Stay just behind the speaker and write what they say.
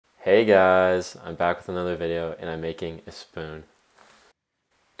Hey guys, I'm back with another video and I'm making a spoon.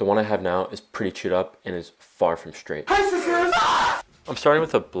 The one I have now is pretty chewed up and is far from straight. I'm starting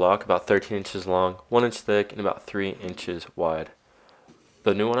with a block about 13 inches long, 1 inch thick, and about 3 inches wide.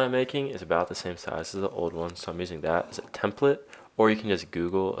 The new one I'm making is about the same size as the old one, so I'm using that as a template, or you can just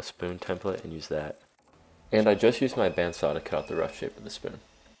Google a spoon template and use that. And I just used my bandsaw to cut out the rough shape of the spoon.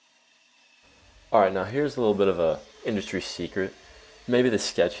 Alright, now here's a little bit of a industry secret. Maybe the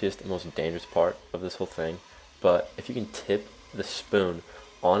sketchiest and most dangerous part of this whole thing, but if you can tip the spoon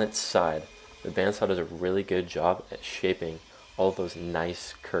on its side, the bandsaw does a really good job at shaping all of those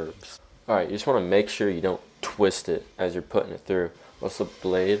nice curves. Alright, you just want to make sure you don't twist it as you're putting it through, or else the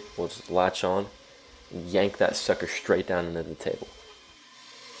blade will just latch on and yank that sucker straight down into the table.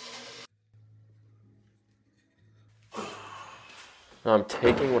 Now I'm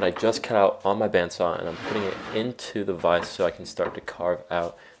taking what I just cut out on my bandsaw and I'm putting it into the vise so I can start to carve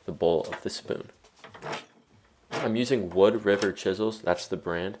out the bowl of the spoon. I'm using Wood River chisels, that's the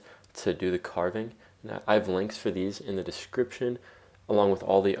brand, to do the carving. Now, I have links for these in the description along with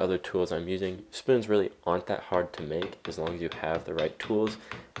all the other tools I'm using. Spoons really aren't that hard to make as long as you have the right tools,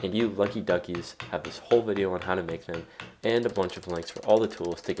 and you lucky duckies have this whole video on how to make them and a bunch of links for all the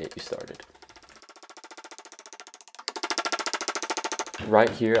tools to get you started.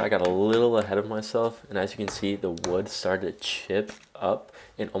 Right here I got a little ahead of myself, and as you can see the wood started to chip up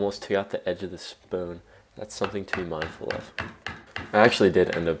and almost took out the edge of the spoon. That's something to be mindful of. I actually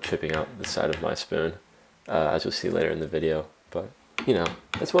did end up chipping out the side of my spoon, as you'll see later in the video, but you know,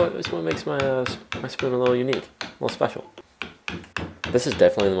 that's what makes my, my spoon a little unique, a little special. This is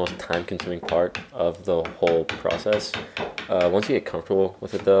definitely the most time-consuming part of the whole process. Once you get comfortable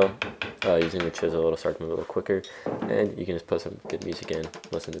with it though, using the chisel, it'll start to move a little quicker, and you can just put some good music in,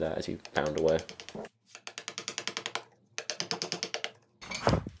 listen to that as you pound away.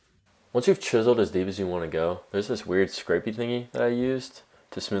 Once you've chiseled as deep as you want to go, there's this weird scrapey thingy that I used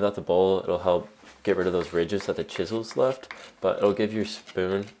to smooth out the bowl. It'll help get rid of those ridges that the chisels left, but it'll give your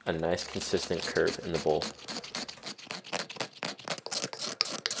spoon a nice consistent curve in the bowl.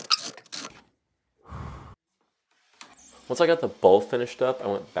 Once I got the bowl finished up, I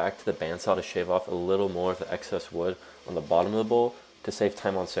went back to the bandsaw to shave off a little more of the excess wood on the bottom of the bowl to save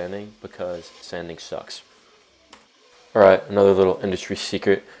time on sanding, because sanding sucks. Alright, another little industry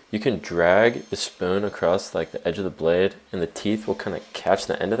secret. You can drag the spoon across like the edge of the blade, and the teeth will kind of catch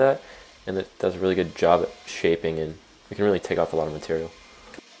the end of that, and it does a really good job at shaping, and you can really take off a lot of material.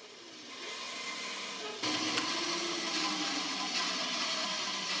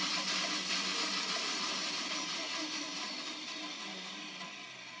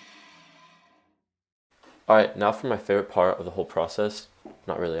 Alright, now for my favorite part of the whole process.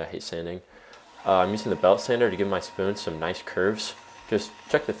 Not really, I hate sanding. I'm using the belt sander to give my spoon some nice curves. Just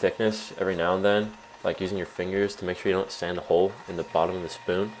check the thickness every now and then, like using your fingers to make sure you don't sand a hole in the bottom of the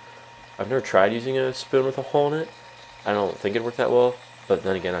spoon. I've never tried using a spoon with a hole in it. I don't think it worked that well, but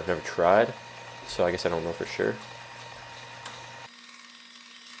then again I've never tried, so I guess I don't know for sure.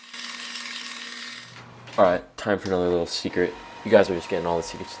 Alright, time for another little secret. You guys are just getting all the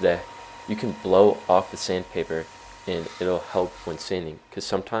secrets today. You can blow off the sandpaper and it'll help when sanding, because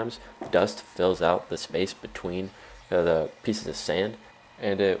sometimes dust fills out the space between the pieces of sand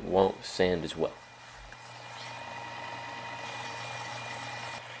and it won't sand as well.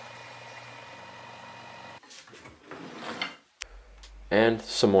 And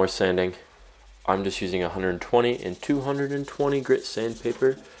some more sanding. I'm just using 120 and 220 grit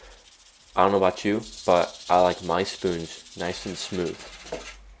sandpaper. I don't know about you, but I like my spoons nice and smooth.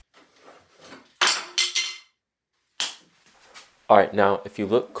 Alright, now if you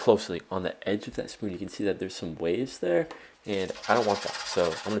look closely on the edge of that spoon, you can see that there's some waves there, and I don't want that, so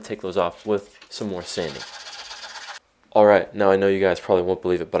I'm going to take those off with some more sanding. Alright, now I know you guys probably won't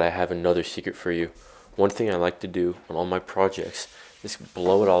believe it, but I have another secret for you. One thing I like to do on all my projects is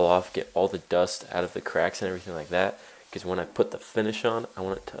blow it all off, get all the dust out of the cracks and everything like that, because when I put the finish on, I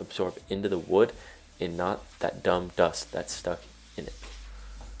want it to absorb into the wood and not that dumb dust that's stuck in it.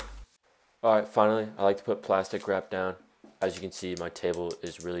 Alright, finally, I like to put plastic wrap down. As you can see, my table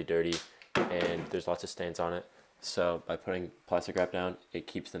is really dirty and there's lots of stains on it. So by putting plastic wrap down, it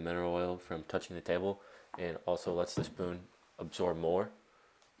keeps the mineral oil from touching the table and also lets the spoon absorb more.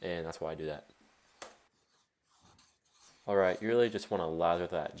 And that's why I do that. Alright, you really just want to lather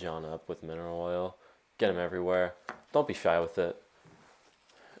that John up with mineral oil. Get them everywhere. Don't be shy with it.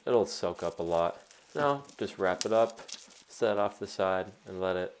 It'll soak up a lot. Now, just wrap it up, set it off to the side, and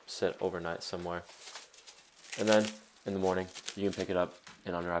let it sit overnight somewhere. And then in the morning, you can pick it up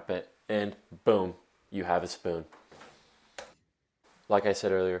and unwrap it, and boom, you have a spoon. Like I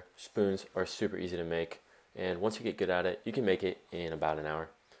said earlier, spoons are super easy to make, and once you get good at it, you can make it in about an hour.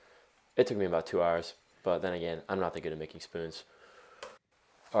 It took me about 2 hours, but then again, I'm not that good at making spoons.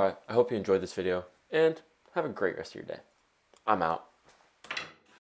 Alright, I hope you enjoyed this video, and have a great rest of your day. I'm out.